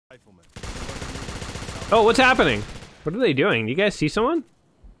Oh, what's happening? What are they doing? You guys see someone?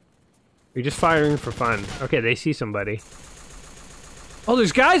 You're just firing for fun. Okay, they see somebody. Oh,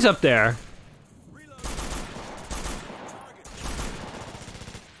 there's guys up there.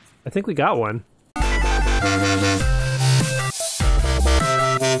 I think we got one.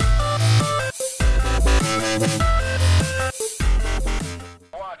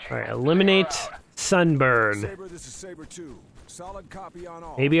 Alright, eliminate sunburn.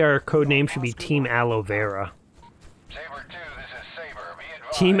 Maybe our code name should be Team Aloe Vera.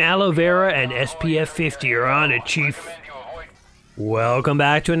 Team Aloe Vera and SPF 50 are on it, Chief. Welcome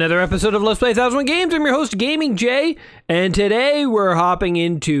back to another episode of Let's Play 1001 Games. I'm your host, Gaming Jay, and today we're hopping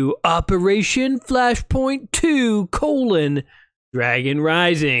into Operation Flashpoint 2: Dragon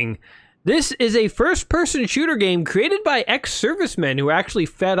Rising. This is a first-person shooter game created by ex-servicemen who were actually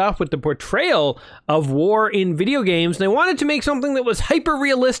fed up with the portrayal of war in video games. They wanted to make something that was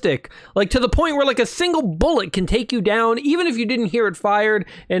hyper-realistic, like to the point where like a single bullet can take you down even if you didn't hear it fired,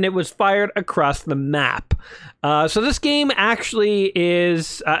 and it was fired across the map. So this game actually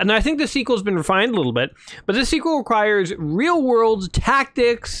is, and I think the sequel's been refined a little bit, but this sequel requires real-world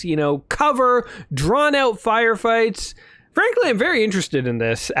tactics, you know, cover, drawn-out firefights. Frankly, I'm very interested in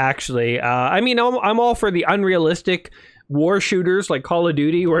this, actually. I mean, I'm all for the unrealistic war shooters like Call of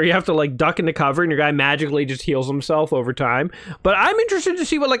Duty, where you have to like duck into cover and your guy magically just heals himself over time. But I'm interested to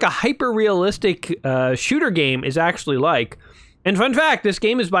see what like a hyper-realistic shooter game is actually like. And fun fact, this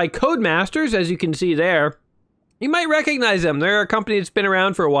game is by Codemasters, as you can see there. You might recognize them. They're a company that's been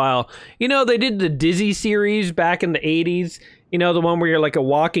around for a while. You know, they did the Dizzy series back in the 80s. You know, the one where you're like a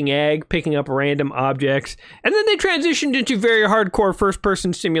walking egg picking up random objects. And then they transitioned into very hardcore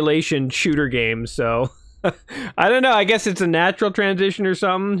first-person simulation shooter games. So, I don't know. I guess it's a natural transition or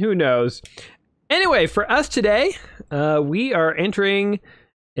something. Who knows? Anyway, for us today, we are entering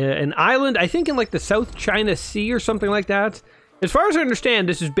an island, I think in like the South China Sea or something like that. As far as I understand,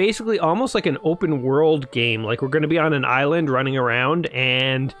 this is basically almost like an open world game. Like we're going to be on an island running around,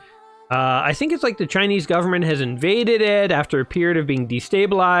 and I think it's like the Chinese government has invaded it after a period of being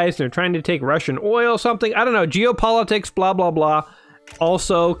destabilized. They're trying to take Russian oil, something. I don't know, geopolitics, blah, blah, blah.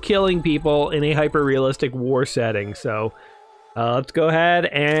 Also killing people in a hyper-realistic war setting. So let's go ahead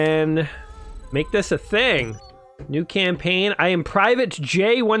and make this a thing. New campaign. I am Private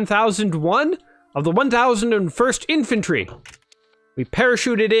J-1001 of the 1001st Infantry. We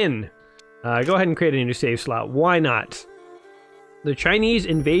parachuted in. Go ahead and create a new save slot. Why not? The Chinese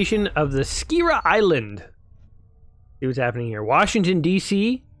invasion of the Skira Island. See what's happening here. Washington,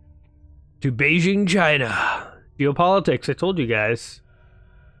 D.C. to Beijing, China. Geopolitics, I told you guys.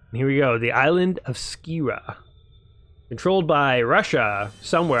 And here we go. The island of Skira. Controlled by Russia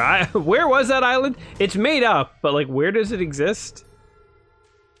somewhere. Where was that island? It's made up, but like, where does it exist?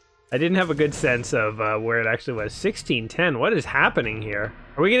 I didn't have a good sense of where it actually was. 1610, what is happening here?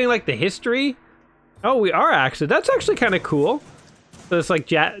 Are we getting like the history? Oh, we are actually. That's actually kind of cool. So it's like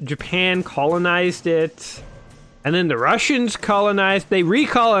Japan colonized it, and then the Russians colonized. They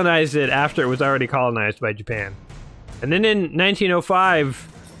recolonized it after it was already colonized by Japan. And then in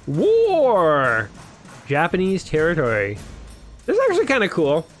 1905, war! Japanese territory. This is actually kind of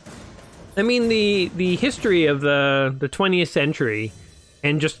cool. I mean, the history of the 20th century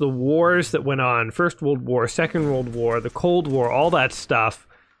and just the wars that went on, First World War, Second World War, the Cold War, all that stuff.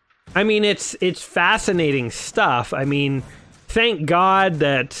 I mean, it's fascinating stuff. I mean, thank God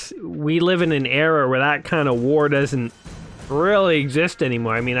that we live in an era where that kind of war doesn't really exist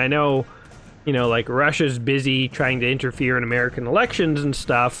anymore. I mean, I know, you know, like Russia's busy trying to interfere in American elections and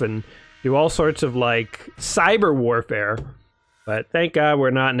stuff and do all sorts of like cyber warfare. But thank God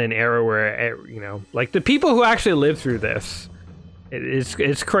we're not in an era where, you know, like the people who actually lived through this,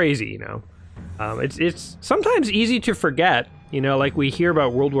 it's crazy, you know. It's sometimes easy to forget. You know, like we hear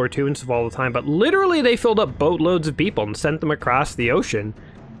about World War II and stuff all the time, but literally they filled up boatloads of people and sent them across the ocean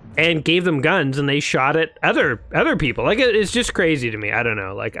and gave them guns and they shot at other people. Like, it's just crazy to me. I don't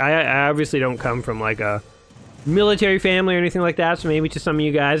know. Like, I obviously don't come from like a military family or anything like that, so maybe to some of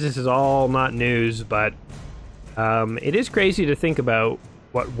you guys this is all not news, but it is crazy to think about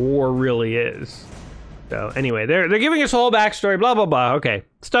what war really is. So anyway, they're giving us a whole backstory, blah, blah, blah. Okay,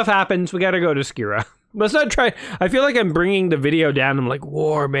 stuff happens. We gotta go to Skira. Let's not try. I feel like I'm bringing the video down. I'm like,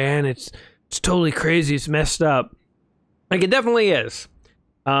 war, man. It's totally crazy. It's messed up. Like, it definitely is.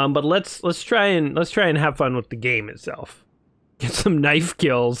 But let's try and have fun with the game itself. Get some knife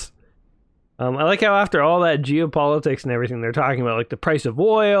kills. I like how after all that geopolitics and everything they're talking about, like the price of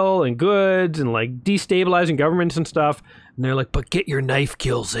oil and goods and like destabilizing governments and stuff, and they're like, but get your knife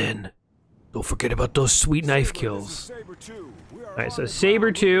kills in. Don't forget about those sweet knife kills. Alright, so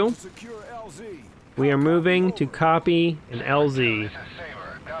Saber 2. We are moving to copy an LZ.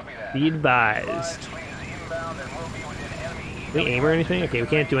 Be advised. Can we aim or anything? Okay, we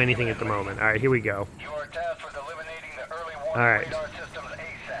can't do anything at the moment. Alright, here we go. Alright.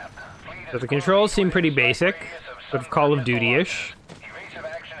 So the controls seem pretty basic, sort of Call of Duty-ish.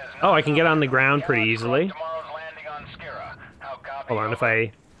 Oh, I can get on the ground pretty easily. Hold on,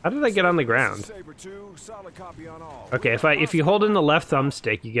 how did I get on the ground? Okay, if you hold in the left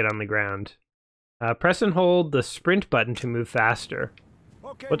thumbstick, you get on the ground. Press and hold the sprint button to move faster.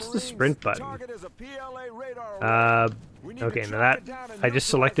 What's the sprint button? Okay, now that... I just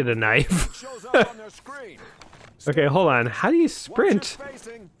selected a knife. Okay, hold on. How do you sprint?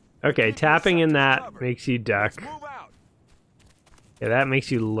 Okay, tapping in that makes you duck. Yeah, that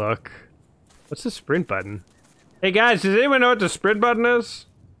makes you look. What's the sprint button? Hey guys, does anyone know what the sprint button is?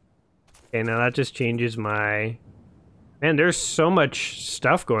 Okay, now that just changes my... Man, there's so much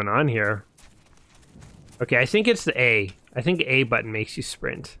stuff going on here. Okay, I think it's the A. I think the A button makes you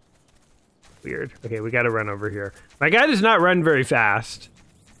sprint. Weird. Okay, we gotta run over here. My guy does not run very fast.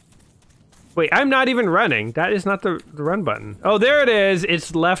 Wait, I'm not even running. That is not the run button. Oh, there it is.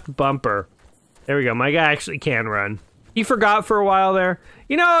 It's left bumper. There we go. My guy actually can run. He forgot for a while there.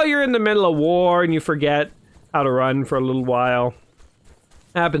 You know, you're in the middle of war and you forget how to run for a little while.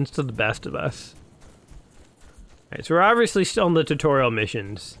 Happens to the best of us. Alright, so we're obviously still in the tutorial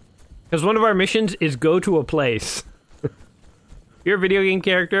missions. Because one of our missions is go to a place. If you're a video game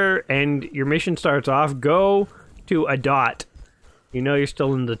character and your mission starts off, go to a dot. You know you're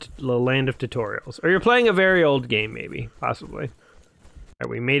still in the land of tutorials. Or you're playing a very old game, maybe. Possibly. Alright,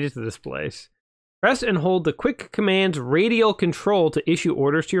 we made it to this place. Press and hold the quick commands radial control to issue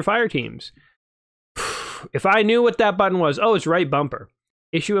orders to your fire teams. If I knew what that button was. Oh, it's right bumper.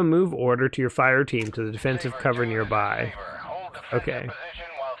 Issue a move order to your fire team to the defensive cover nearby. Okay.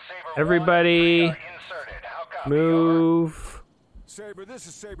 Everybody move. Saber, this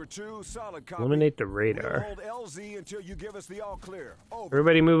is Saber 2, solid copy. Eliminate the radar. Hold LZ until you give us the all clear. Over.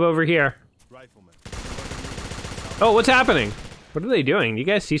 Everybody move over here. Rifleman. Oh, what's happening? What are they doing? You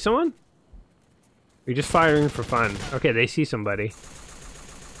guys see someone? You're just firing for fun. Okay, they see somebody.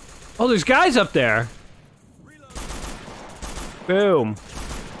 Oh, there's guys up there. Boom.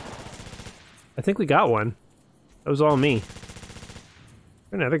 I think we got one. That was all me.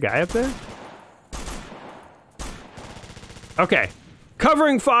 Another guy up there? Okay.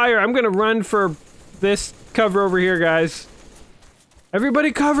 Covering fire. I'm gonna run for this cover over here, guys.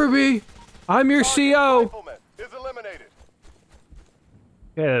 Everybody cover me. I'm your CO.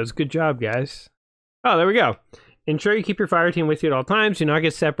 Yeah, that was a good job, guys. Oh, there we go. Ensure you keep your fire team with you at all times. Do not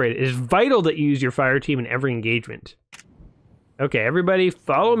get separated. It is vital that you use your fire team in every engagement. Okay, everybody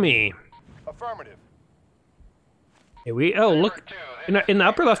follow me. Affirmative. Okay, oh, look. In the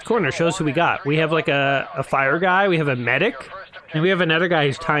upper left corner shows who we got. We have like a fire guy, we have a medic, and we have another guy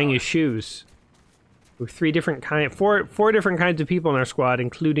who's tying his shoes. We have four different kinds of people in our squad,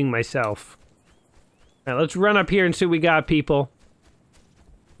 including myself. Alright, let's run up here and see what we got, people.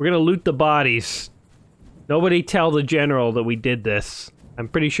 We're gonna loot the bodies. Nobody tell the general that we did this. I'm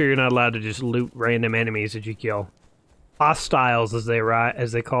pretty sure you're not allowed to just loot random enemies that you kill. Hostiles, as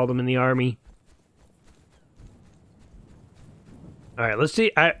they call them in the army. Alright, let's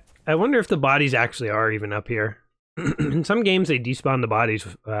see. I wonder if the bodies actually are even up here. In some games, they despawn the bodies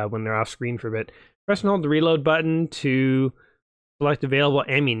when they're off screen for a bit. Press and hold the reload button to select available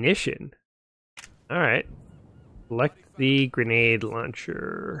ammunition. Alright. Select the grenade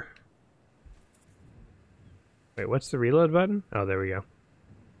launcher. Wait, what's the reload button? Oh, there we go.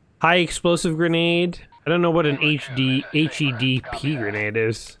 High explosive grenade. I don't know what an HEDP grenade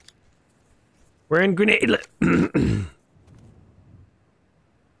is. We're in grenade...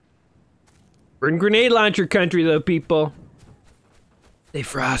 We're in grenade launcher country, though, people. Stay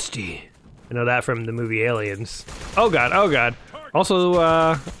frosty. I know that from the movie Aliens. Oh, God. Oh, God. Also,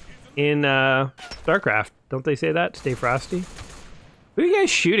 in StarCraft, don't they say that? Stay frosty? Who are you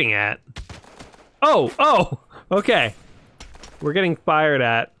guys shooting at? Oh! Oh! Okay. We're getting fired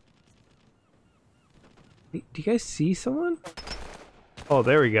at. Do you guys see someone? Oh,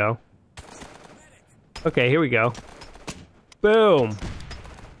 there we go. Okay, here we go. Boom.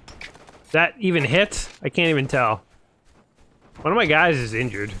 That even hit? I can't even tell. One of my guys is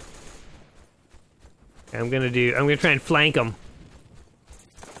injured. I'm gonna try and flank him.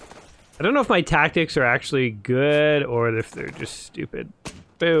 I don't know if my tactics are actually good or if they're just stupid.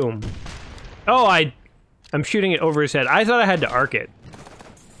 Boom. Oh, I'm shooting it over his head. I thought I had to arc it.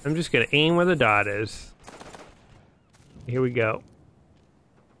 I'm just gonna aim where the dot is. Here we go.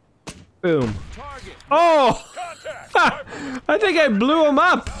 Boom. Oh! I think I blew him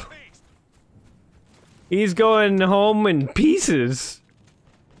up. He's going home in pieces.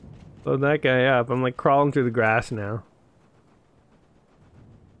 Load that guy up. I'm like crawling through the grass now.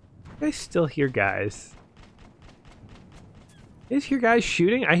 I still hear guys. You guys hear guys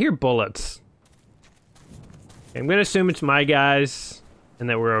shooting? I hear bullets. I'm gonna assume it's my guys and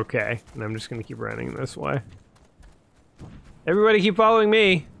that we're okay. And I'm just gonna keep running this way. Everybody keep following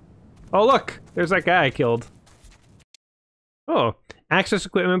me. Oh look, there's that guy I killed. Oh, access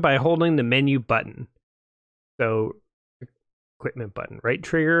equipment by holding the menu button. So, equipment button, right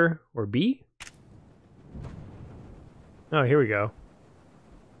trigger or B? Oh, here we go.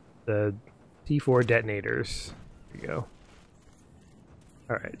 The C4 detonators. Here we go.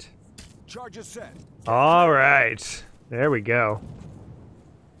 All right. Charges set. All right. There we go.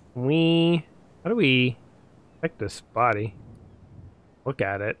 How do we check this body? Look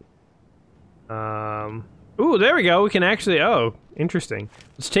at it. Ooh, there we go. We can actually, oh, interesting.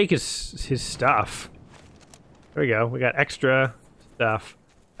 Let's take his stuff. There we go. We got extra stuff.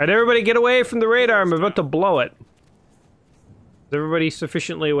 All right, everybody get away from the radar. I'm about to blow it. Is everybody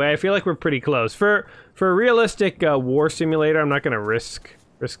sufficiently away? I feel like we're pretty close. For a realistic war simulator, I'm not gonna risk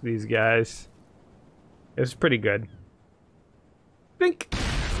these guys. It's pretty good. Think.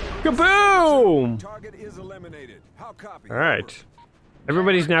 Kaboom! Target is eliminated. How copy? All right.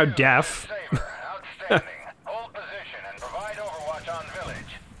 Everybody's now deaf. Outstanding. Hold position and provide overwatch on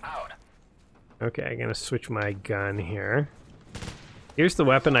village. Out. Okay, I'm gonna switch my gun here. Here's the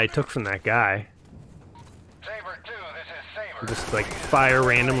weapon I took from that guy. Saber 2, this is Saber. Just like fire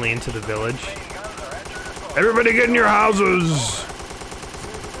randomly into the village. Everybody get in your houses!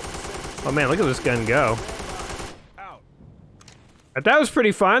 Oh man, look at this gun go. Out. That was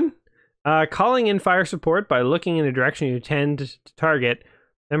pretty fun. Calling in fire support by looking in the direction you intend to target,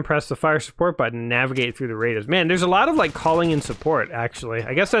 then press the fire support button and navigate through the radius. Man, there's a lot of like calling in support actually.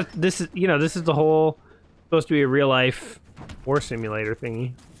 I guess that this is, you know, this is the whole supposed to be a real life war simulator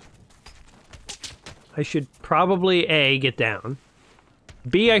thingy. I should probably A, get down.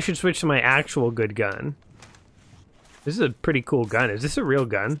 B, I should switch to my actual good gun. This is a pretty cool gun. Is this a real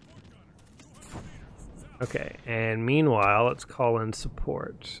gun? Okay, and meanwhile, let's call in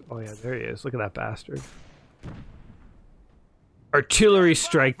support. Oh yeah, there he is. Look at that bastard. Artillery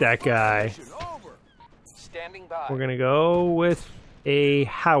strike that guy. Standing by. We're gonna go with a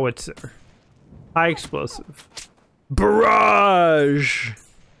howitzer. High explosive. Barrage!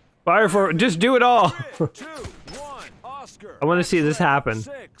 Fire for, just do it all! 2, 1, Oscar. I wanna see this happen.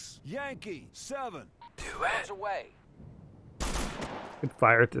 6, Yankee, 7. Do Guns away. Could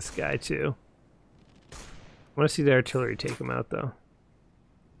fire at this guy too. I want to see the artillery take him out though.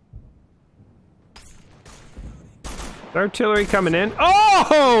 The artillery coming in.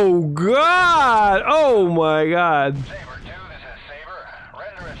 Oh god! Oh my god! Saber 2, this is Saber.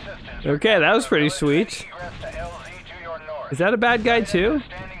 Render assistance. Okay, that was pretty sweet. Egress to LZ to your north. Is that a bad guy too?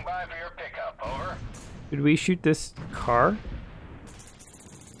 Standing by for your pickup. Over. Did we shoot this car?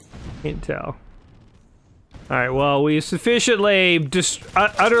 Can't tell. Alright, well, we sufficiently just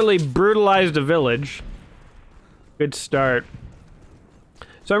utterly brutalized a village. Good start.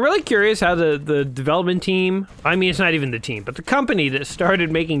 So I'm really curious how the development team, I mean, it's not even the team, but the company that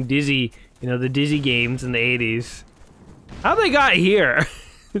started making Dizzy, you know, the Dizzy games in the 80s, how they got here.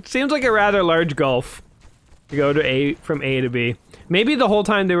 It seems like a rather large gulf to go to from A to B. Maybe the whole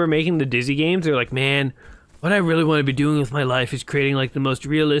time they were making the Dizzy games, they were like, man, what I really want to be doing with my life is creating like the most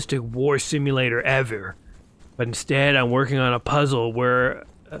realistic war simulator ever. But instead, I'm working on a puzzle where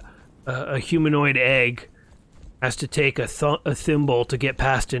a humanoid egg has to take a thimble to get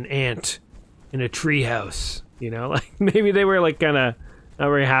past an ant in a treehouse. You know, like maybe they were like kind of not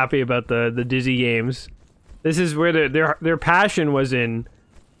very happy about the Dizzy games. This is where their passion was in,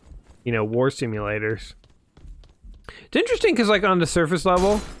 you know, war simulators. It's interesting because like on the surface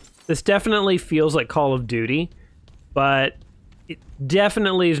level, this definitely feels like Call of Duty, but it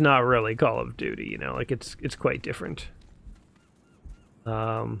definitely is not really Call of Duty. You know, like it's quite different.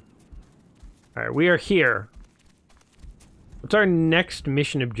 All right, we are here. What's our next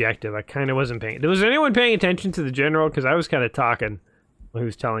mission objective? I kind of wasn't paying. Was anyone paying attention to the general? Because I was kind of talking when he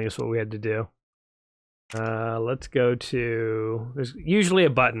was telling us what we had to do. Let's go to. There's usually a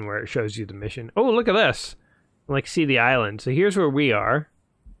button where it shows you the mission. Oh, look at this! Like, see the island. So here's where we are.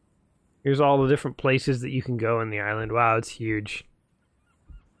 Here's all the different places that you can go on the island. Wow, it's huge.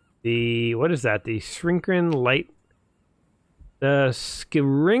 What is that? The Skrinka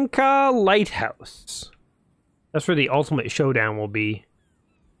Lighthouse. That's where the ultimate showdown will be.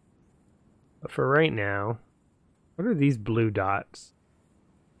 But for right now, what are these blue dots?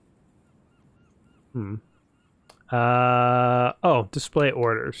 Oh, display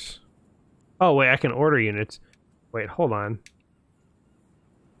orders. Oh, wait, I can order units. Wait, hold on.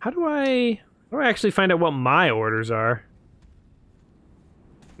 How do I actually find out what my orders are?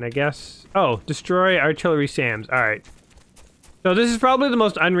 And I guess... Oh, destroy artillery SAMs. Alright. So this is probably the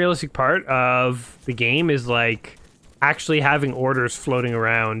most unrealistic part of the game, is, like, actually having orders floating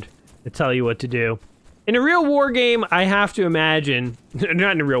around to tell you what to do. In a real war game, I have to imagine...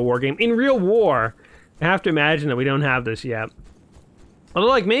 Not in a real war game. In real war, I have to imagine that we don't have this yet. Although,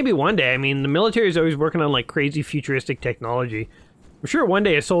 like, maybe one day. I mean, the military is always working on, like, crazy futuristic technology. I'm sure one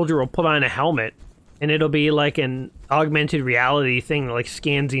day a soldier will put on a helmet, and it'll be, like, an augmented reality thing that, like,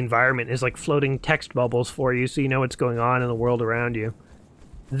 scans the environment, is like floating text bubbles for you so you know what's going on in the world around you.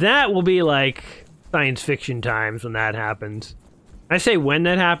 That will be, like, science fiction times when that happens. I say when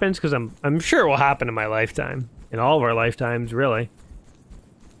that happens because I'm sure it will happen in my lifetime. In all of our lifetimes, really.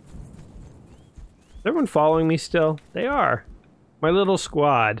 Is everyone following me still? They are. My little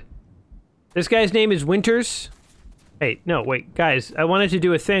squad. This guy's name is Winters. Hey, no, wait, guys. I wanted to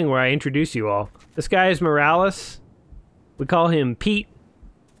do a thing where I introduce you all. This guy is Morales. We call him Pete.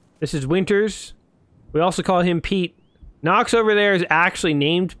 This is Winters. We also call him Pete. Knox over there is actually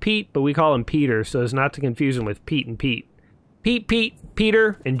named Pete, but we call him Peter, so as not to confuse him with Pete and Pete. Pete,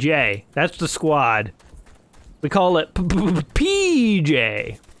 Peter, and Jay. That's the squad. We call it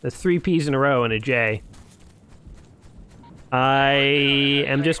PJ. That's 3 P's in a row and a J. I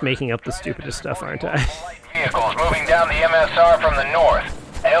am just making up the stupidest stuff, aren't I? Vehicles moving down the MSR from the north.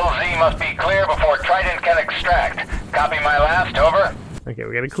 LZ must be clear before Trident can extract. Copy my last, over. Okay,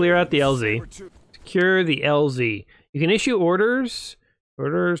 we gotta clear out the LZ. Secure the LZ. You can issue orders.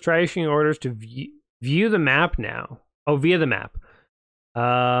 Try issuing orders to view the map now. Oh, via the map.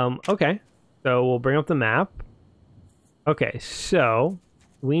 Okay. So we'll bring up the map. Okay, so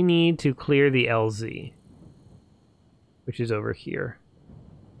we need to clear the LZ, which is over here.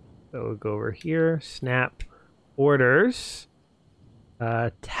 So we'll go over here, snap orders,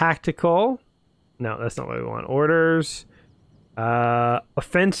 tactical. No, that's not what we want. Orders,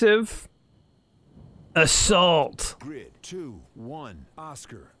 offensive, assault. Grid 2, 1,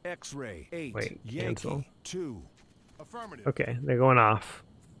 Oscar, X-ray, 8, Wait, Yankee, cancel. 2. Affirmative. Okay, they're going off.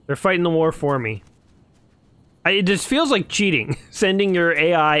 They're fighting the war for me. It just feels like cheating, sending your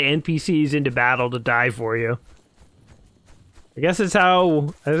AI NPCs into battle to die for you. I guess that's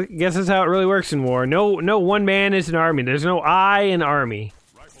how it really works in war. No one man is an army. There's no I in army.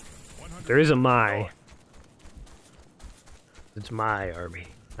 There is a my. It's my army.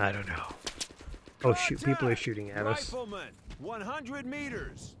 I don't know. Oh shoot, people are shooting at us. Rifleman, 100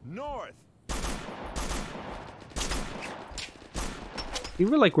 meters north. You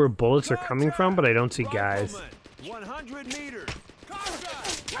were like where bullets are coming from, but I don't see guys. 100 meters.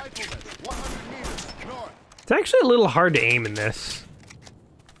 Contact. Rifleman, 100 meters north. It's actually a little hard to aim in this.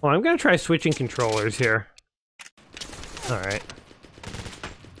 Well, I'm gonna try switching controllers here. Alright.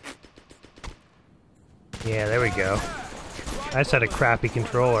 Yeah, there we go. I just had a crappy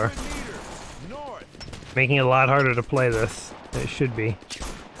controller. Making it a lot harder to play this than it should be.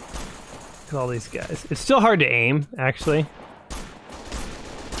 Look at all these guys. It's still hard to aim, actually.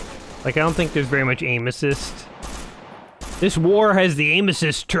 Like, I don't think there's very much aim assist. This war has the aim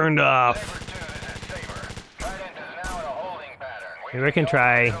assist turned off. Maybe I can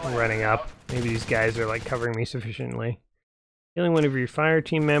try running up. Maybe these guys are, like, covering me sufficiently. Killing one of your fire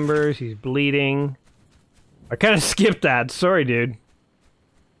team members. He's bleeding. I kind of skipped that. Sorry, dude.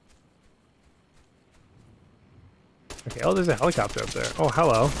 Okay, oh, there's a helicopter up there. Oh,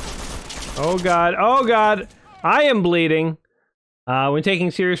 hello. Oh, God. Oh, God. I am bleeding. When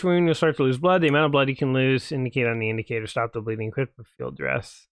taking serious wound, you'll start to lose blood. The amount of blood you can lose indicate on the indicator. Stop the bleeding. Equip with field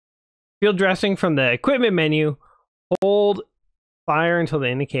dress. Field dressing from the equipment menu. Hold fire until the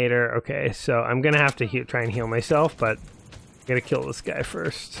indicator. Okay, so I'm going to have to try and heal myself, but I got to kill this guy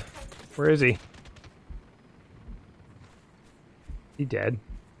first. Where is he? He dead?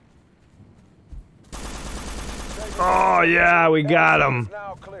 Oh, yeah, we got him.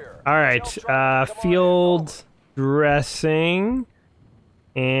 All right, field dressing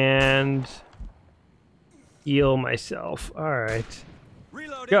and heal myself. All right.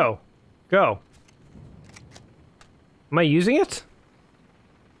 Go. Go. Am I using it?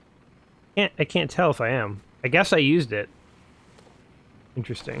 I can't tell if I am. I guess I used it.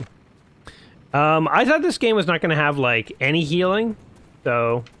 Interesting. I thought this game was not going to have, like, any healing,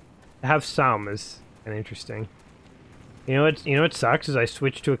 so to have some is kind of interesting. You know what sucks is I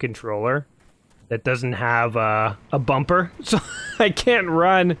switched to a controller that doesn't have a bumper, so I can't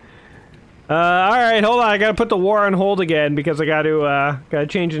run. All right, hold on. I gotta put the war on hold again because I gotta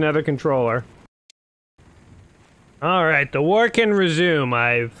change another controller. Alright, the war can resume.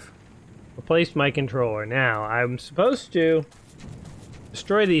 I've replaced my controller. Now, I'm supposed to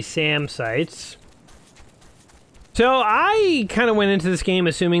destroy these SAM sites. So, I kind of went into this game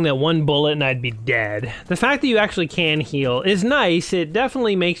assuming that one bullet and I'd be dead. The fact that you actually can heal is nice. It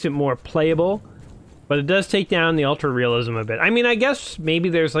definitely makes it more playable. But it does take down the ultra realism a bit. I mean, I guess maybe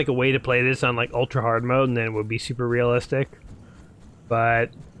there's like a way to play this on like ultra hard mode and then it would be super realistic. But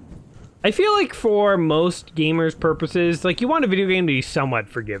I feel like for most gamers' purposes, like you want a video game to be somewhat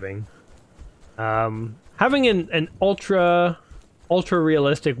forgiving. Having an ultra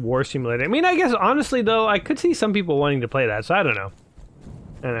realistic war simulator. I mean, I guess honestly though, I could see some people wanting to play that, so I don't know.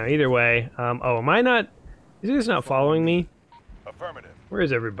 I don't know, either way. Oh, am I not... Is this not following me? Affirmative. Where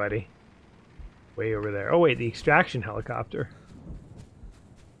is everybody? Way over there. Oh wait, the extraction helicopter.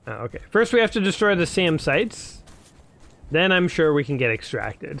 Oh, okay. First we have to destroy the SAM sites. Then I'm sure we can get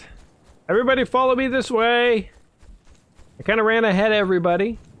extracted. Everybody follow me this way! I kind of ran ahead of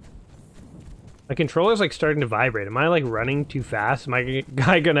everybody. My controller's like starting to vibrate. Am I like running too fast? Am I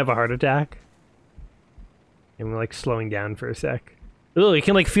gonna have a heart attack? I'm like slowing down for a sec. Ooh, you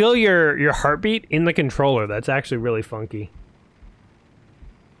can like feel your heartbeat in the controller. That's actually really funky.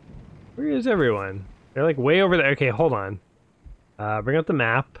 Where is everyone? They're like way over there. Okay, hold on. Bring up the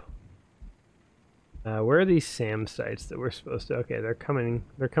map. Where are these SAM sites that we're supposed to... Okay, they're coming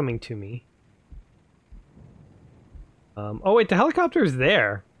to me. Oh wait, the helicopter's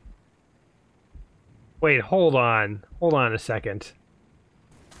there. Wait, hold on. Hold on a second.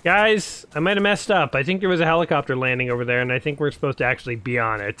 Guys, I might have messed up. I think there was a helicopter landing over there, and I think we're supposed to actually be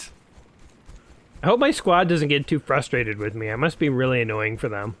on it. I hope my squad doesn't get too frustrated with me. I must be really annoying for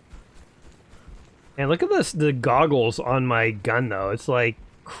them. And look at this, the goggles on my gun, though. It's, like,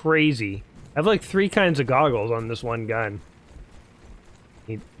 crazy. I have, like, 3 kinds of goggles on this one gun.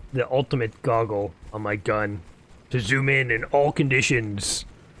 Need the ultimate goggle on my gun to zoom in all conditions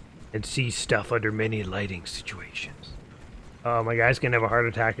and see stuff under many lighting situations. Oh, my guy's gonna have a heart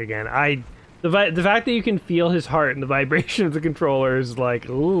attack again. The fact that you can feel his heart and the vibration of the controller is like,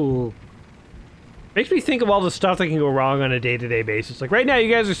 ooh. Makes me think of all the stuff that can go wrong on a day-to-day basis. Like, right now,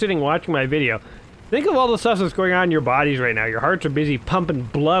 you guys are sitting watching my video. Think of all the stuff that's going on in your bodies right now. Your hearts are busy pumping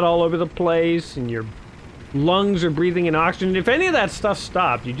blood all over the place, and your lungs are breathing in oxygen. If any of that stuff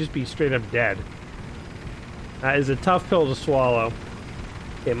stopped, you'd just be straight up dead. That is a tough pill to swallow.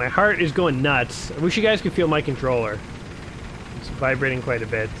 Okay, my heart is going nuts. I wish you guys could feel my controller. It's vibrating quite a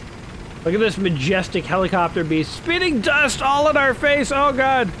bit. Look at this majestic helicopter beast spitting dust all in our face. Oh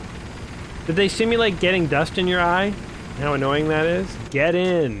god. Did they simulate getting dust in your eye? How annoying that is? Get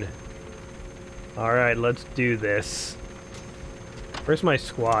in. Alright, let's do this. Where's my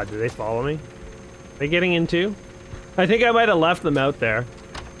squad? Do they follow me? Are they getting in too? I think I might have left them out there.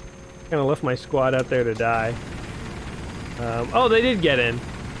 Gonna left my squad out there to die. Oh, they did get in.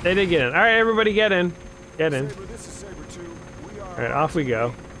 They did get in. Alright, everybody get in. Get in. Alright, off we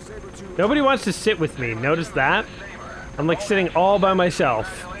go. Nobody wants to sit with me. Notice that? I'm like sitting all by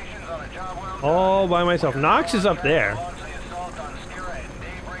myself. All by myself. Nox is up there.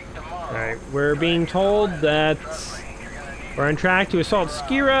 Alright, we're being told that we're on track to assault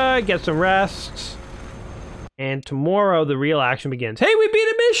Skira, get some rest, and tomorrow the real action begins. Hey, we beat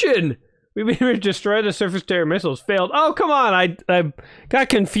a mission! We beat to destroy the surface-to-air missiles. Failed. Oh, come on! I got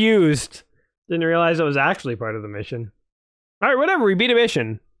confused. Didn't realize that was actually part of the mission. Alright, whatever, we beat a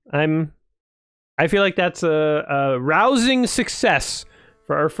mission. I feel like that's a rousing success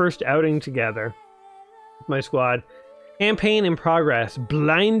for our first outing together with my squad. Campaign in progress.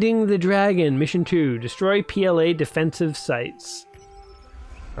 Blinding the Dragon. Mission 2. Destroy PLA defensive sites.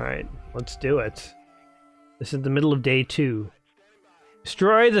 Alright, let's do it. This is the middle of day 2.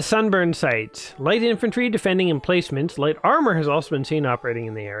 Destroy the Sunburn site. Light infantry defending emplacements. Light armor has also been seen operating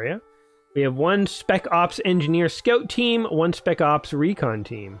in the area. We have 1 Spec Ops engineer scout team, 1 Spec Ops recon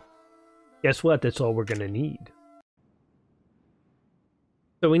team. Guess what? That's all we're gonna need.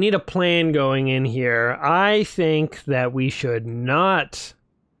 So we need a plan going in here. I think that we should not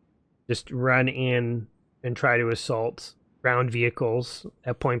just run in and try to assault ground vehicles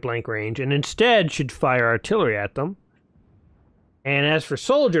at point-blank range, and instead should fire artillery at them. And as for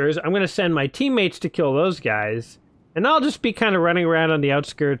soldiers, I'm going to send my teammates to kill those guys, and I'll just be kind of running around on the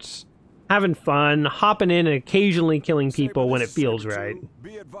outskirts, having fun, hopping in and occasionally killing people when it feels right.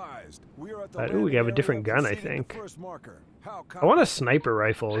 But, ooh, we have a different gun, I think. I want a sniper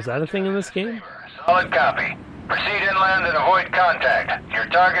rifle. Is that a thing in this game? Solid copy. Proceed inland and avoid contact. Your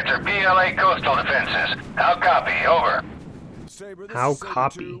targets are PLA coastal defenses. How copy? Over. How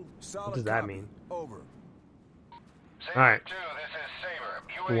copy? What does that mean? Over. Alright. This is Saber.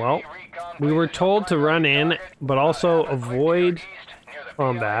 Well, we were told to run in, but also avoid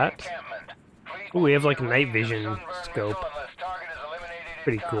combat. Ooh, we have like a night vision scope.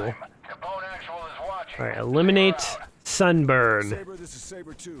 Pretty cool. Alright, eliminate sunburn. Saber, this is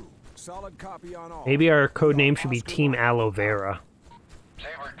Saber 2. Solid copy on all. Maybe our code name should be Team Aloe Vera.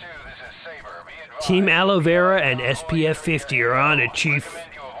 Saber 2, this is Saber. Be advised. Team Aloe Vera and SPF 50 are on it, Chief.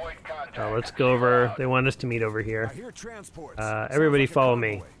 Let's go over. They want us to meet over here. I hear transports. Everybody Sounds like a follow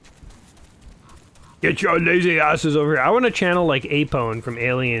me. convoy. Get your lazy asses over here. I want to channel like Apone from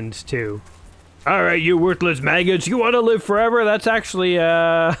Aliens 2. Alright, you worthless maggots. You want to live forever? That's actually,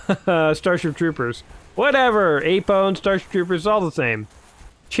 Starship Troopers. Whatever. Apone, Starship Troopers, all the same.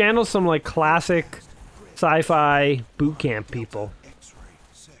 Channel some, like, classic sci-fi boot camp people.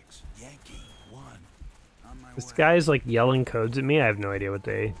 This guy's, like, yelling codes at me. I have no idea what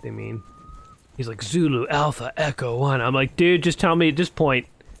they mean. He's like, Zulu, Alpha, Echo 1. I'm like, dude, just tell me at this point.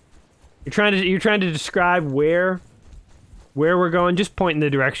 You're trying to describe where we're going. Just point in the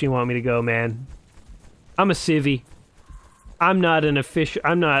direction you want me to go, man. I'm a civvy. I'm not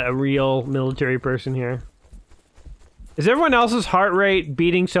a real military person here. Is everyone else's heart rate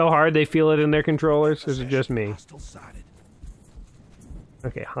beating so hard they feel it in their controllers, or is it just me?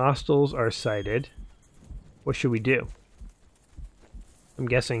 Okay, hostiles are sighted. What should we do? I'm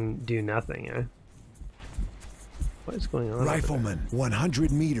guessing do nothing, eh? What is going on? Rifleman,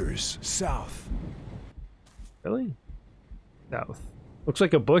 100 meters south. Really? South. Looks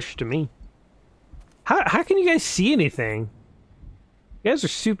like a bush to me. How can you guys see anything? You guys are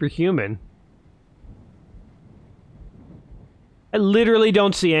superhuman. I literally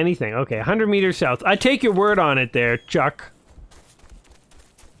don't see anything. Okay, 100 meters south. I take your word on it there, Chuck.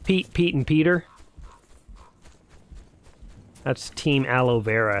 Pete, and Peter. That's Team Aloe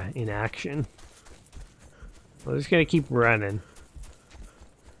Vera in action. We're just gonna keep running.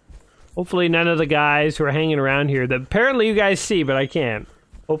 Hopefully none of the guys who are hanging around here that apparently you guys see, but I can't.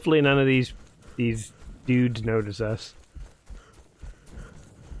 Hopefully none of these dudes notice us.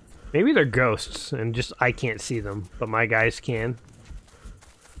 Maybe they're ghosts and just I can't see them, but my guys can.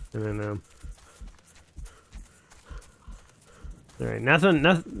 I don't know. Alright,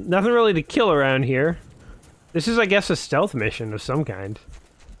 nothing really to kill around here. This is, I guess, a stealth mission of some kind.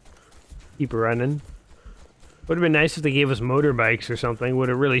 Keep running. Would have been nice if they gave us motorbikes or something. Would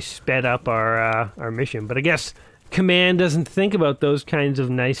have really sped up our mission. But I guess Command doesn't think about those kinds of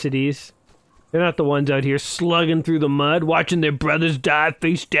niceties. They're not the ones out here slugging through the mud, watching their brothers die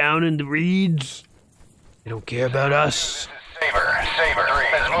face down in the reeds. They don't care about us. Saber 3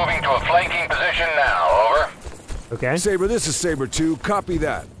 is moving to a flanking position now. Over. Okay. Saber, this is Saber 2. Copy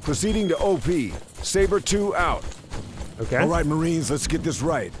that. Proceeding to OP. Saber 2 out. Okay. All right, Marines, let's get this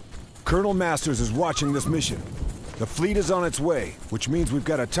right. Colonel Masters is watching this mission. The fleet is on its way, which means we've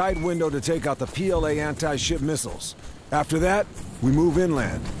got a tight window to take out the PLA anti-ship missiles. After that, we move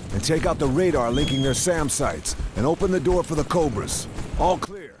inland and take out the radar linking their SAM sites and open the door for the Cobras. All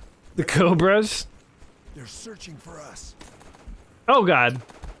clear. The Cobras? They're searching for us. Oh god.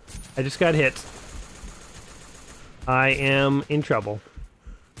 I just got hit. I am in trouble.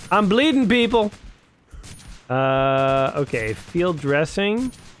 I'm bleeding, people! Okay, field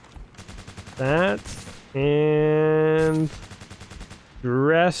dressing. That. And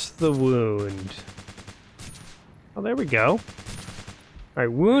dress the wound. Oh, there we go.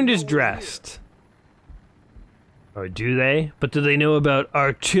 Alright, wound is dressed. Oh, do they? But do they know about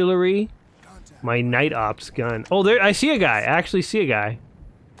artillery? My night ops gun. Oh, there, I see a guy. I actually see a guy.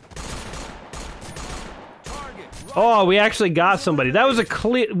 Oh, we actually got somebody. That was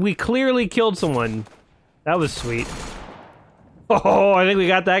we clearly killed someone. That was sweet. Oh, I think we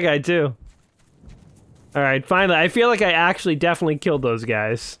got that guy too. Alright, finally. I feel like I actually definitely killed those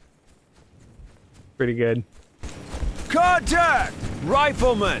guys. Pretty good. Contact!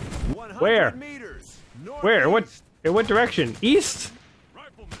 Rifleman! Where? Meters, Where? In what direction? East?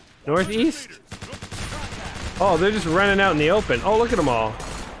 Northeast? Oh, they're just running out in the open. Oh, look at them all.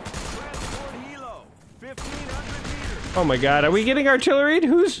 Oh my god, are we getting artillery?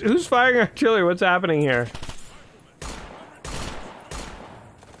 Who's firing artillery? What's happening here?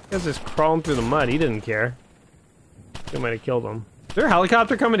 Guy's just crawling through the mud. He didn't care. They might have killed him. Is there a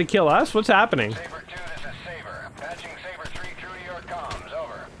helicopter coming to kill us? What's happening? Saber 2, this is Saber. Patching Saber 3 through to your comms.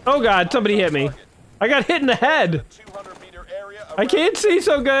 Over. Oh god, somebody hit me. I got hit in the head. I can't see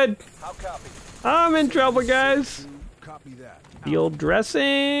so good. I'm in trouble, guys. Copy that. Field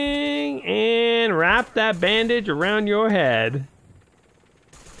dressing and wrap that bandage around your head.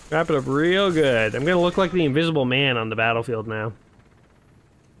 Wrap it up real good. I'm gonna look like the Invisible Man on the battlefield now.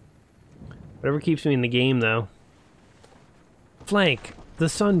 Whatever keeps me in the game, though. Flank. the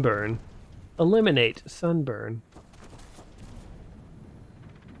sunburn. Eliminate sunburn.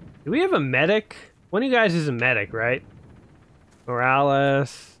 Do we have a medic? One of you guys is a medic, right?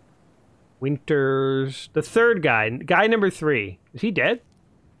 Morales, Winters, the third guy, guy number 3. Is he dead?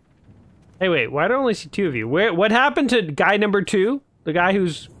 Hey, wait, why do I only see 2 of you? What happened to guy number 2? The guy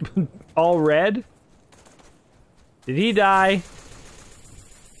who's all red? Did he die?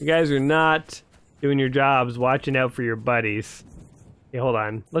 You guys are not doing your jobs, watching out for your buddies. Okay, hold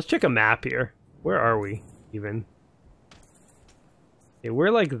on. Let's check a map here. Where are we, even? Okay,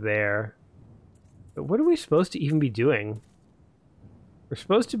 we're like there. But what are we supposed to even be doing? We're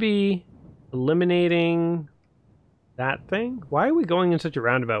supposed to be eliminating that thing? Why are we going in such a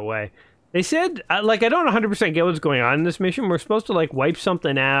roundabout way? They said, like, I don't 100% get what's going on in this mission. We're supposed to, like, wipe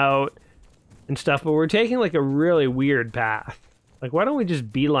something out and stuff, but we're taking, like, a really weird path. Like, why don't we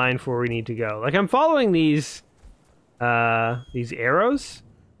just beeline for where we need to go? Like, I'm following these arrows,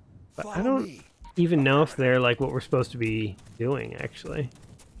 but I don't even know if they're, like, what we're supposed to be doing, actually.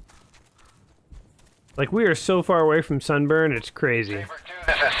 Like, we are so far away from Sunburn, it's crazy. Saber 2,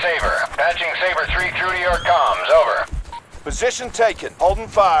 this is Saber. Patching Saber 3 through to your comms. Over. Position taken. Holding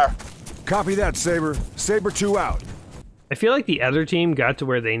fire. Copy that, Saber. Saber 2 out. I feel like the other team got to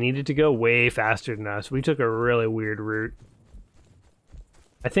where they needed to go way faster than us. We took a really weird route.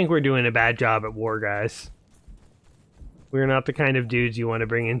 I think we're doing a bad job at war, guys. We're not the kind of dudes you want to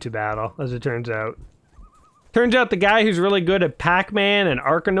bring into battle, as it turns out. Turns out the guy who's really good at Pac-Man and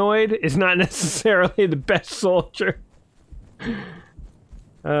Arkanoid is not necessarily the best soldier.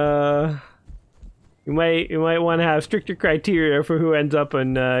 You might want to have stricter criteria for who ends up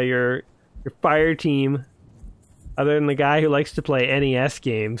on your fire team, other than the guy who likes to play NES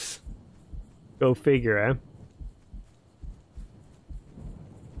games. Go figure, eh?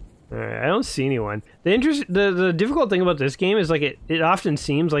 Alright, I don't see anyone. The difficult thing about this game is, like, it often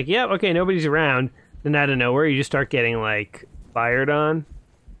seems like, yeah, okay, nobody's around. Then out of nowhere, you just start getting, like, fired on.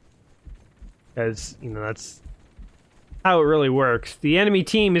 Because, you know, that's how it really works. The enemy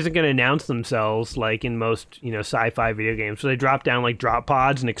team isn't going to announce themselves, like in most, you know, sci-fi video games. So they drop down, like, drop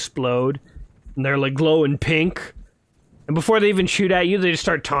pods and explode. And they're, like, glowing pink. And before they even shoot at you, they just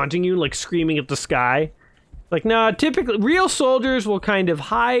start taunting you, like, screaming at the sky. Like, no, typically, real soldiers will kind of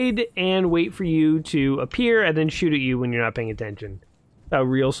hide and wait for you to appear and then shoot at you when you're not paying attention. That's how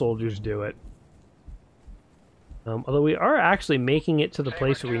real soldiers do it. Although we are actually making it to the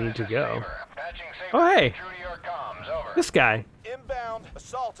place where we need to go. Oh, hey! This guy.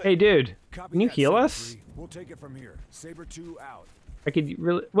 Hey, dude. Can you heal us? We'll take it from here. Saber 2 out. I could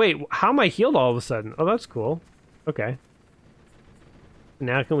really... Wait, how am I healed all of a sudden? Oh, that's cool. Okay.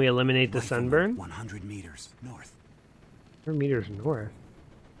 Now can we eliminate the sunburn? 100 meters north. 100 meters north?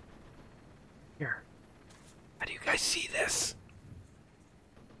 Here. How do you guys see this?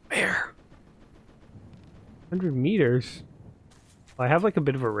 Where? 100 meters? Well, I have, like, a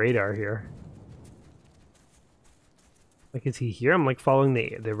bit of a radar here. Like, is he here? I'm, like, following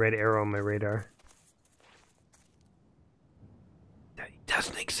the red arrow on my radar. He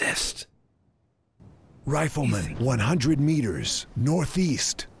doesn't exist. Rifleman, 100 meters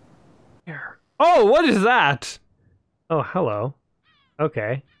northeast. Here. Oh, what is that? Oh, hello.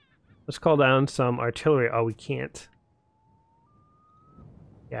 Okay. Let's call down some artillery. Oh, we can't.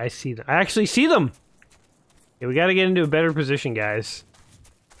 Yeah, I see them. I actually see them! Yeah, we gotta get into a better position, guys.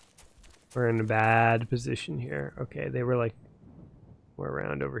 We're in a bad position here. Okay, they were like... We're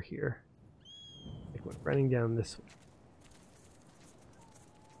around over here. Like, we're running down this way.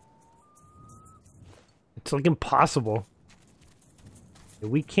 It's like impossible.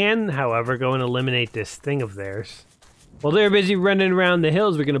 We can, however, go and eliminate this thing of theirs. While they're busy running around the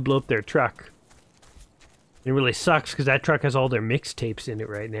hills, we're gonna blow up their truck. It really sucks because that truck has all their mixtapes in it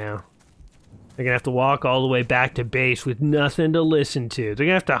right now. They're gonna have to walk all the way back to base with nothing to listen to. They're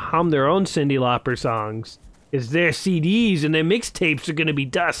gonna have to hum their own Cyndi Lauper songs. Because their CDs and their mixtapes are gonna be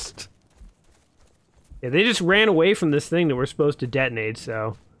dust. Yeah, they just ran away from this thing that we're supposed to detonate,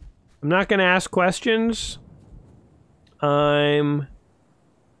 so... I'm not gonna ask questions. I'm...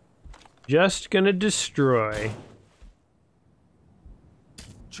 just gonna destroy.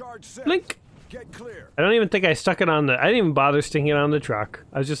 Charge set. Blink! Get clear. I don't even think I stuck it on the... I didn't even bother sticking it on the truck.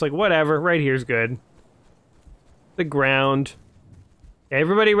 I was just like, whatever, right here's good. The ground. Okay,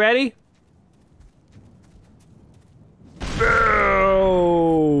 everybody ready? Boom!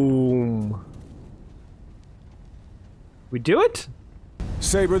 We do it?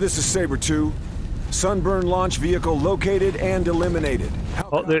 Saber, this is Saber 2. Sunburn launch vehicle located and eliminated.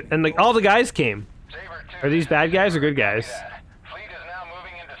 Oh, and like all the guys came. Are these bad guys or good guys? Fleet is now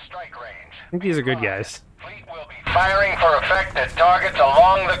moving into strike range. I think these are good guys. Fleet will be Firing for effect at targets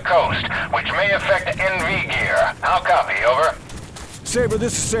along the coast, which may affect NV gear. I'll copy, over. Saber,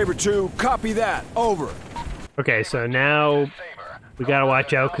 this is Saber 2. Copy that. Over. Okay, so now we gotta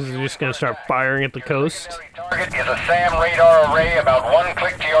watch out because they're just gonna start firing at the coast. Target is a SAM radar array about 1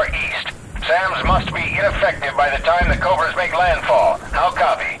 click to your east. SAMs must be ineffective by the time the Cobras make landfall. I'll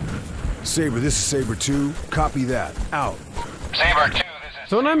copy. Saber, this is Saber 2. Copy that. Out. Saber 2, this is...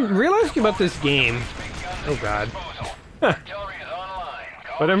 So what I'm realizing about this game... Oh god. Artillery is online.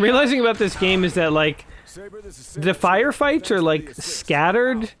 What I'm realizing about this game is that, like, Saber, this is Saber the 2. firefights are, like,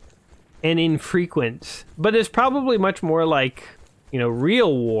 scattered and infrequent. But it's probably much more like, you know,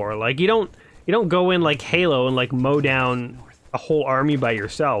 real war. Like, you don't go in like Halo and, like, mow down a whole army by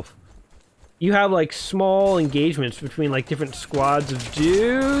yourself. You have, like, small engagements between, like, different squads of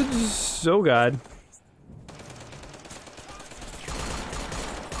dudes. Oh, God.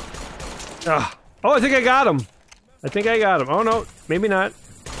 Ugh. Oh, I think I got him. I think I got him. Oh, no. Maybe not.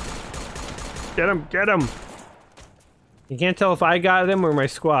 Get him. Get him. You can't tell if I got him or my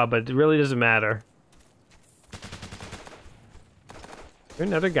squad, but it really doesn't matter. Is there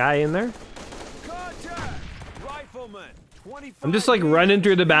another guy in there? Contact! Rifleman, 25 I'm just like running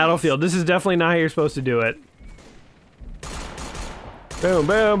through the battlefield. This is definitely not how you're supposed to do it. Boom,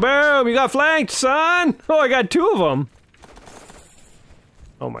 boom, boom! You got flanked, son! Oh, I got 2 of them.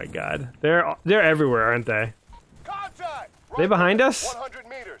 Oh my god, they're everywhere, aren't they? Contact! Are they behind us? 100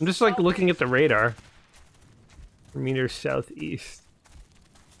 meters. I'm just like looking at the radar. 4 meters southeast.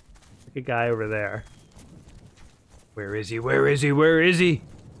 Like a guy over there. Where is he? Where is he? Where is he?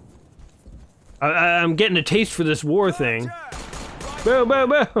 I'm getting a taste for this war thing. Boom, boom,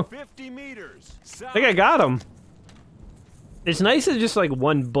 boom! 50 meters. I think I got him. It's nice that just like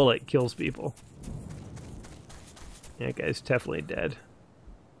one bullet kills people. Yeah, that guy's definitely dead.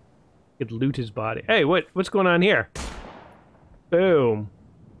 Could loot his body. Hey, what's going on here? Boom.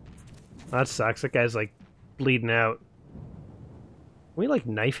 That sucks. That guy's like bleeding out. Can we like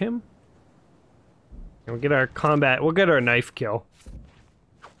knife him? And we'll get our combat. We'll get our knife kill.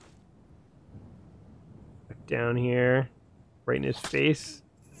 Back down here, right in his face.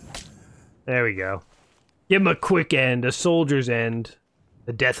 There we go. Give him a quick end, a soldier's end,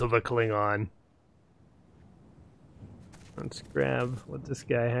 the death of a Klingon. Let's grab what this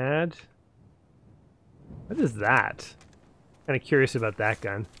guy had. What is that? Kind of curious about that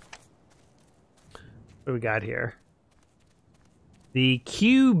gun. What do we got here? The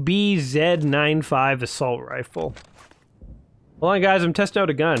QBZ-95 assault rifle. Hold on, guys. I'm testing out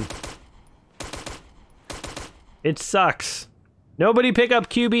a gun. It sucks. Nobody pick up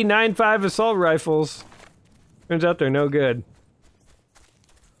QB-95 assault rifles. Turns out they're no good.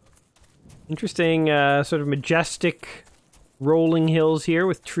 Interesting, sort of majestic rolling hills here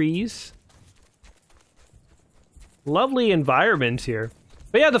with trees. Lovely environments here.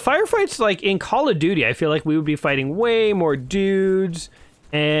 But yeah, the firefights, like, in Call of Duty, I feel like we would be fighting way more dudes.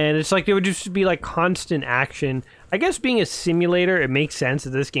 And it's like, it would just be, like, constant action. I guess being a simulator, it makes sense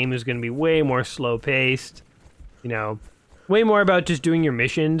that this game is going to be way more slow-paced. You know, way more about just doing your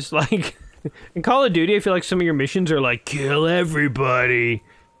missions. Like, in Call of Duty, I feel like some of your missions are like, kill everybody.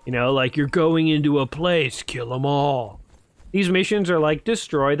 You know, like, you're going into a place, kill them all. These missions are like,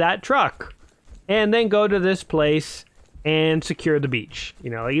 destroy that truck. And then go to this place and secure the beach. You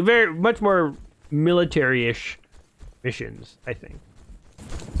know, like very much more military-ish missions, I think.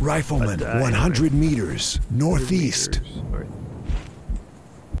 Rifleman, But, 100 meters, northeast.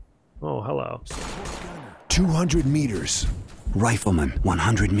 Oh, hello. 200 meters. Rifleman,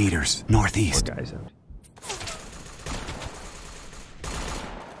 100 meters, northeast. More guys out.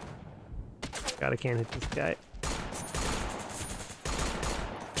 God, I can't hit this guy.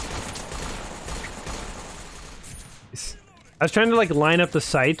 I was trying to like line up the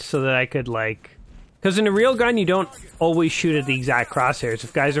sights so that I could like, because in a real gun you don't always shoot at the exact crosshairs.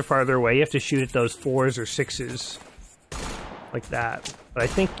 If guys are farther away, you have to shoot at those 4s or 6s, like that. But I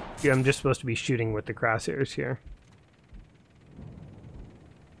think I'm just supposed to be shooting with the crosshairs here.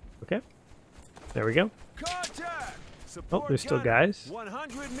 Okay, there we go. Oh, there's still guys.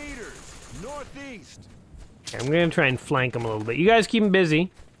 100 meters, northeast. Okay, I'm gonna try and flank them a little bit. You guys keep them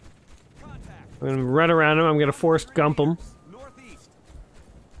busy. I'm gonna run around them. I'm gonna force gump them.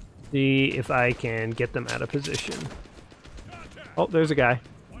 See if I can get them out of position. Oh, there's a guy.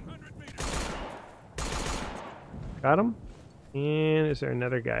 Got him. And is there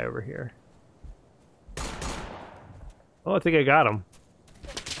another guy over here? Oh, I think I got him.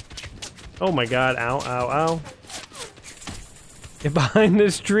 Oh my god, ow, ow, ow. Get behind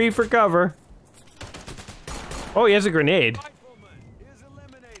this tree for cover. Oh, he has a grenade.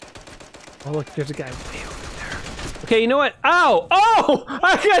 Oh, look, there's a guy way over there. Okay, you know what? Ow! Oh!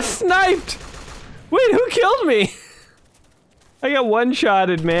 I got sniped! Wait, who killed me? I got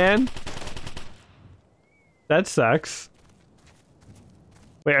one-shotted, man. That sucks.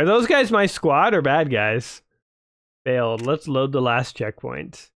 Wait, are those guys my squad or bad guys? Failed. Let's load the last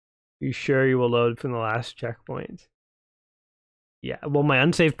checkpoint. Are you sure you will load from the last checkpoint? Yeah, well, my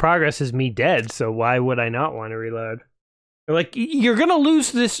unsaved progress is me dead, so why would I not want to reload? They're like, you're gonna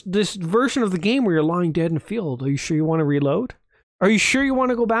lose this version of the game where you're lying dead in the field. Are you sure you want to reload? Are you sure you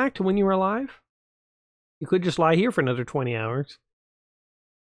want to go back to when you were alive? You could just lie here for another 20 hours.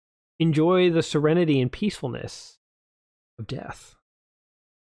 Enjoy the serenity and peacefulness of death.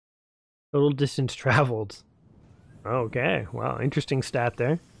 Total distance traveled. Okay, wow, interesting stat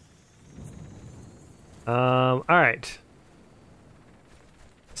there. Alright.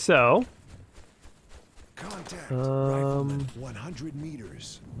 So... Contact. Rifleman, 100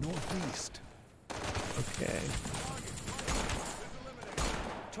 meters northeast. Okay.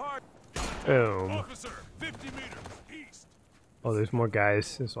 Boom. Officer, 50 meters east. Oh, there's more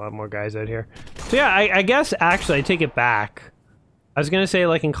guys. There's a lot more guys out here. So yeah, I guess actually I take it back. I was gonna say,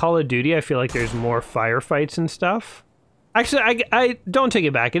 like in Call of Duty, I feel like there's more firefights and stuff. Actually, I don't take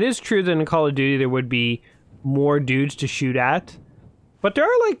it back. It is true that in Call of Duty there would be more dudes to shoot at. But there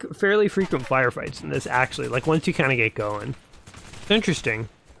are, like, fairly frequent firefights in this, actually. Like, once you kind of get going. It's interesting.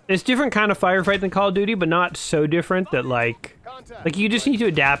 It's different kind of firefight than Call of Duty, but not so different that, like... Like, you just need to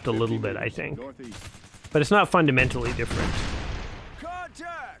adapt a little bit, I think. But it's not fundamentally different.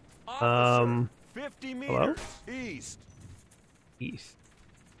 Hello? East.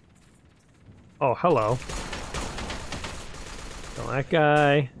 Oh, hello. So that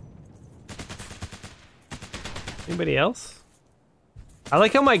guy. Anybody else? I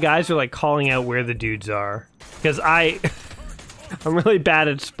like how my guys are like calling out where the dudes are. Because I'm really bad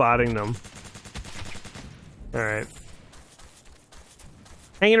at spotting them. Alright.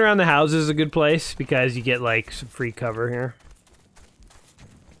 Hanging around the houses is a good place because you get like some free cover here.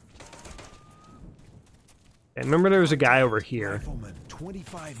 Okay, remember there was a guy over here. Rifleman,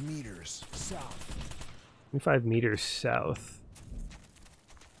 25 meters south. 25 meters south.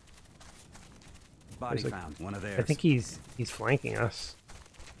 Body Like, found, one of theirs. I think he's flanking us.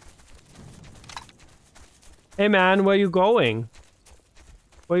 Hey man, where you going?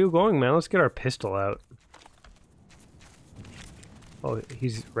 Where you going, man? Let's get our pistol out. Oh,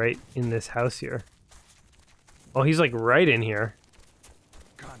 he's right in this house here. Oh, he's like right in here.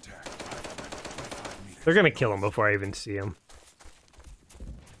 Contact. They're gonna kill him before I even see him.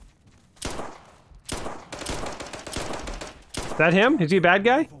 Is that him? Is he a bad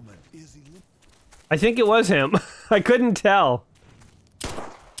guy? I think it was him. I couldn't tell.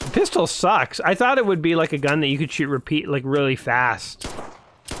 The pistol sucks. I thought it would be like a gun that you could shoot like really fast.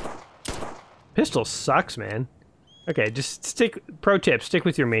 Pistol sucks, man. Okay, just pro tip, stick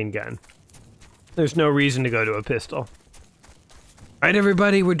with your main gun. There's no reason to go to a pistol. Alright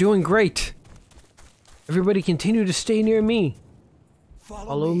everybody, we're doing great. Everybody continue to stay near me.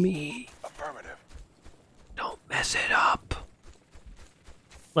 Follow me. Affirmative. Don't mess it up.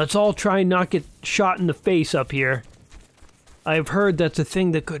 Let's all try and not get shot in the face up here. I've heard that's a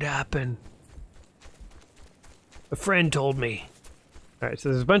thing that could happen. A friend told me. Alright, so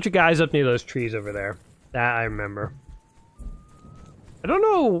there's a bunch of guys up near those trees over there. That I remember. I don't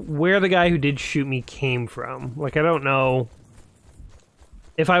know where the guy who did shoot me came from. Like, I don't know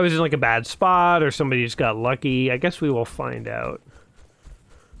if I was in like a bad spot or somebody just got lucky. I guess we will find out.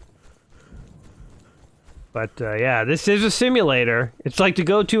 But yeah, this is a simulator. It's like to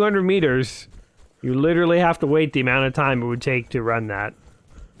go 200 meters. You literally have to wait the amount of time it would take to run that.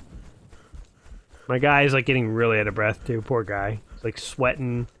 My guy is like getting really out of breath too. Poor guy. He's like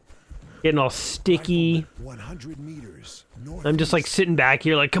sweating, getting all sticky. 100 meters north. I'm just like sitting back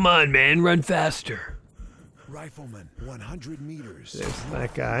here like, come on, man, run faster. Rifleman, 100 meters. There's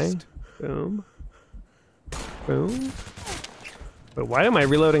that guy. Boom. Boom. But why am I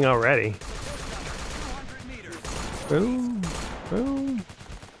reloading already? Boom. Boom.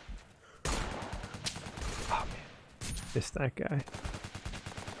 Oh, man. Missed that guy.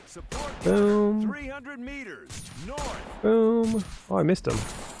 Boom. 300 meters north. Boom. Oh, I missed him.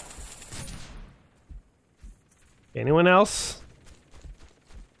 Anyone else?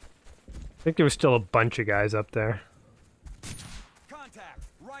 I think there was still a bunch of guys up there. Contact.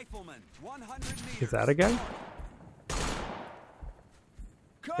 Rifleman, 100 meters. Is that a guy?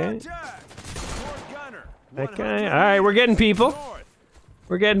 Okay. That guy. Alright, we're getting people.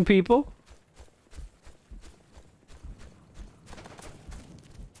 We're getting people.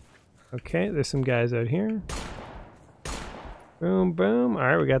 Okay, there's some guys out here. Boom, boom.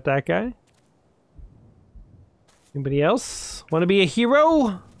 Alright, we got that guy. Anybody else want to be a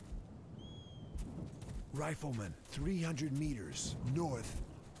hero? Rifleman, 300 meters north.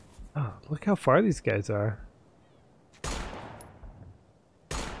 Oh, look how far these guys are.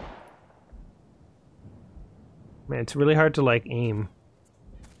 Man, it's really hard to, like, aim.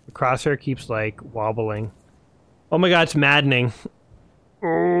 The crosshair keeps, like, wobbling. Oh my god, it's maddening.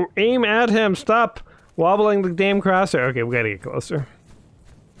 Oh, aim at him! Stop wobbling the damn crosshair. Okay, we gotta get closer.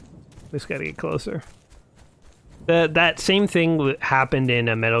 Just gotta get closer. That same thing happened in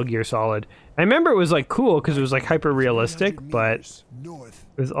a Metal Gear Solid. I remember it was, like, cool because it was, like, hyper-realistic, but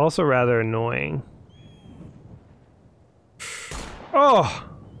it was also rather annoying. Oh!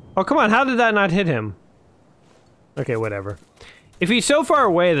 Oh, come on, how did that not hit him? Okay, whatever. If he's so far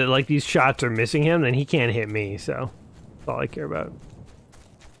away that, like, these shots are missing him, then he can't hit me, so that's all I care about.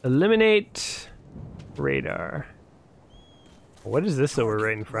 Eliminate radar. What is this that we're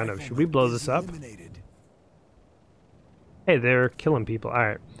right in front of? Should we blow this up? Hey, they're killing people.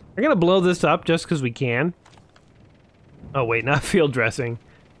 Alright. We're gonna blow this up just because we can. Oh, wait, not field dressing.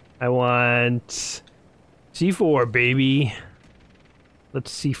 I want C4, baby.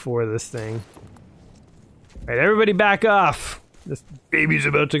 Let's C4 this thing. Alright, everybody back off. This baby's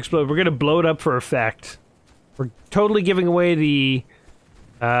about to explode. We're gonna blow it up for effect. We're totally giving away the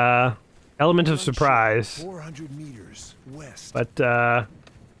element of surprise. 400 meters west. But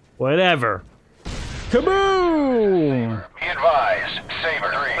whatever. Kaboom! Be advised,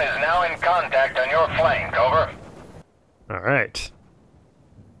 Saber is now in contact on your flank, over. Alright.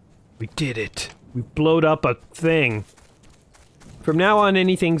 We did it. We blowed up a thing. From now on,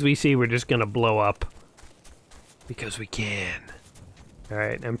 any things we see, we're just gonna blow up. Because we can.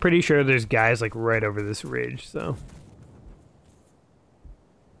 Alright, I'm pretty sure there's guys, like, right over this ridge, so...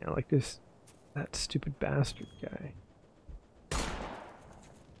 Yeah, like this... That stupid bastard guy.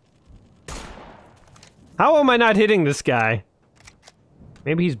 How am I not hitting this guy?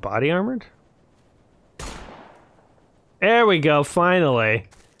 Maybe he's body armored? There we go, finally.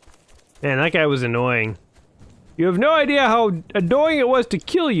 Man, that guy was annoying. You have no idea how annoying it was to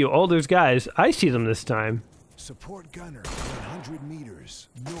kill you. Oh, there's guys. I see them this time. Support gunner, 100 meters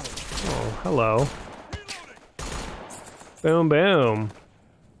north. Oh, hello. Boom, boom.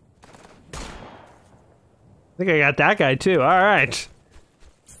 I think I got that guy too. All right.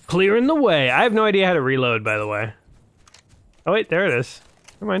 Clearing the way. I have no idea how to reload, by the way. Oh, wait, there it is.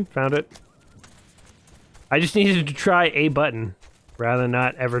 Never mind, found it. I just needed to try a button, rather than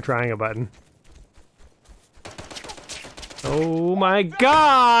not ever trying a button. Oh my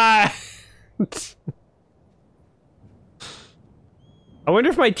god! I wonder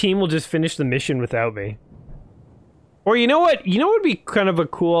if my team will just finish the mission without me. Or you know what? You know what would be kind of a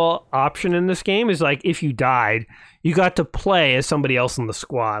cool option in this game is, like, if you died, you got to play as somebody else in the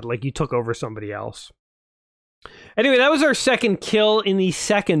squad. Like, you took over somebody else. Anyway, that was our second kill in the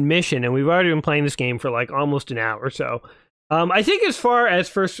second mission, and we've already been playing this game for, like, almost an hour or so. I think as far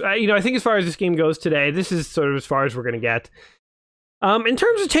as I think as far as this game goes today, this is sort of as far as we're going to get. In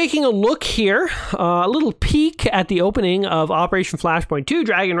terms of taking a look here, a little peek at the opening of Operation Flashpoint 2,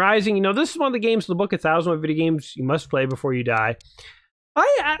 Dragon Rising. You know, this is one of the games in the book, 1,000 Video Games You Must Play Before You Die.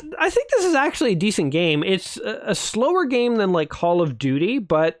 I think this is actually a decent game. It's a slower game than, like, Call of Duty,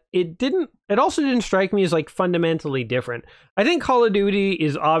 but it also didn't strike me as, like, fundamentally different. I think Call of Duty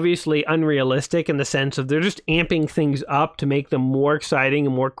is obviously unrealistic in the sense of they're just amping things up to make them more exciting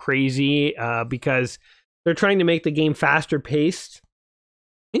and more crazy, because they're trying to make the game faster paced.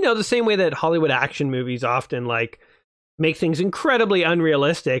 You know, the same way that Hollywood action movies often, like, make things incredibly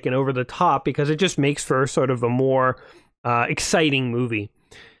unrealistic and over the top because it just makes for sort of a more exciting movie.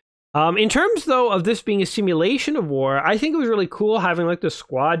 In terms, though, of this being a simulation of war, I think it was really cool having, like, the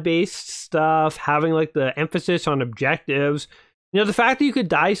squad-based stuff, having, like, the emphasis on objectives. You know, the fact that you could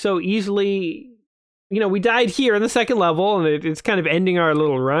die so easily. You know, we died here in the second level, and it's kind of ending our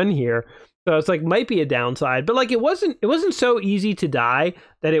little run here. So it's like, might be a downside, but, like, it wasn't so easy to die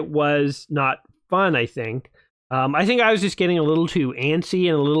that it was not fun, I think. I think I was just getting a little too antsy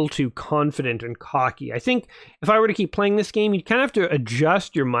and a little too confident and cocky. I think if I were to keep playing this game, you'd kind of have to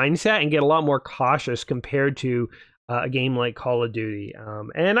adjust your mindset and get a lot more cautious compared to a game like Call of Duty.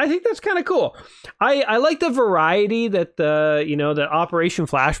 And I think that's kind of cool. I like the variety that that Operation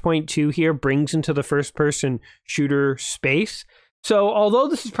Flashpoint 2 here brings into the first-person shooter space. So, although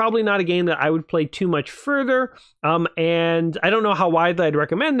this is probably not a game that I would play too much further, and I don't know how widely I'd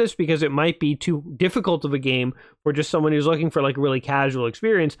recommend this because it might be too difficult of a game for just someone who's looking for, like, a really casual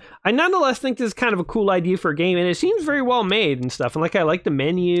experience, I nonetheless think this is kind of a cool idea for a game, and it seems very well made and stuff. And, like, I like the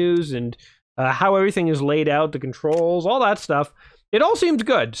menus and how everything is laid out, the controls, all that stuff. It all seems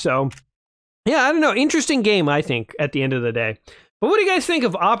good, so Yeah, I don't know. Interesting game, I think, at the end of the day. But what do you guys think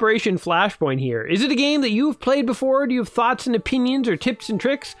of Operation Flashpoint here? Is it a game that you've played before? Do you have thoughts and opinions or tips and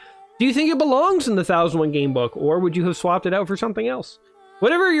tricks? Do you think it belongs in the 1001 Game Book, or would you have swapped it out for something else?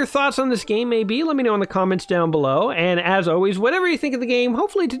 Whatever your thoughts on this game may be, let me know in the comments down below. And as always, whatever you think of the game,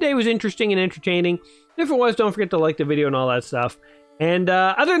 hopefully today was interesting and entertaining. If it was, don't forget to like the video and all that stuff. And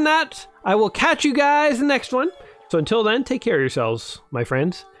other than that, I will catch you guys in the next one. So until then, take care of yourselves, my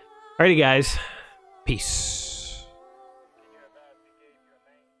friends. Alrighty, guys. Peace.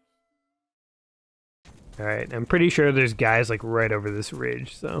 Alright, I'm pretty sure there's guys like right over this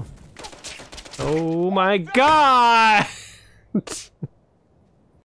ridge, so... Oh my god!